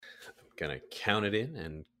going to count it in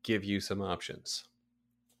and give you some options.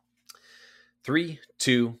 3,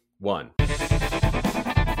 2, 1.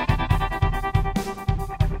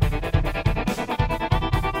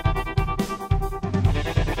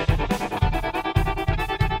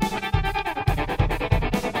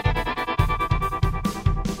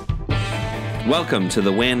 Welcome to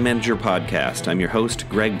the WAN Manager Podcast. I'm your host,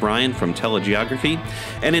 Bryan from TeleGeography,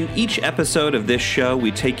 and in each episode of this show, we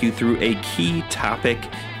take you through a key topic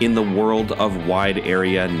in the world of wide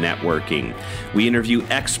area networking. We interview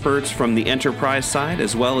experts from the enterprise side,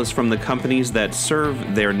 as well as from the companies that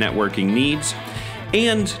serve their networking needs,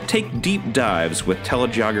 and take deep dives with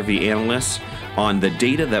TeleGeography analysts on the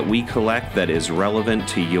data that we collect that is relevant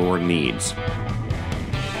to your needs.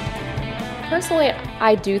 Personally,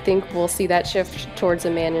 I do think we'll see that shift towards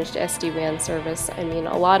a managed SD-WAN service. I mean,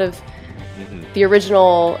 a lot of the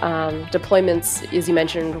original deployments, as you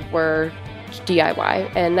mentioned, were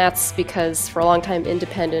DIY, and that's because for a long time,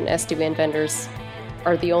 independent SD-WAN vendors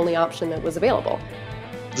are the only option that was available.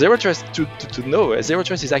 Zero Trust, to know, Zero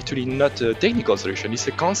Trust is actually not a technical solution, it's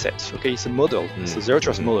a concept, okay? It's a model, it's a Zero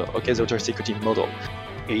Trust model, okay? Zero Trust security model.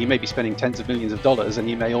 You may be spending tens of millions of dollars, and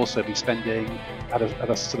you may also be spending at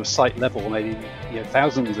a sort of site level, maybe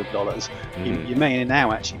thousands of dollars. You may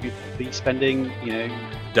now actually be spending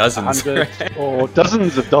dozens, hundreds or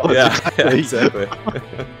dozens of dollars. Yeah, exactly.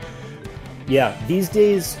 Yeah, these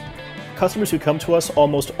days, customers who come to us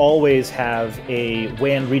almost always have a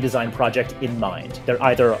WAN redesign project in mind. They're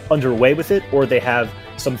either underway with it, or they have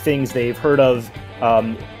some things they've heard of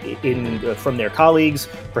from their colleagues,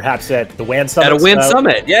 perhaps at the WAN summit. At a WAN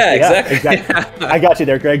summit, yeah, exactly. I got you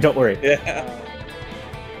there, Greg. Don't worry. Yeah.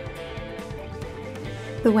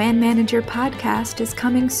 The WAN Manager Podcast is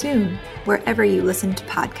coming soon, wherever you listen to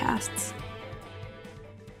podcasts.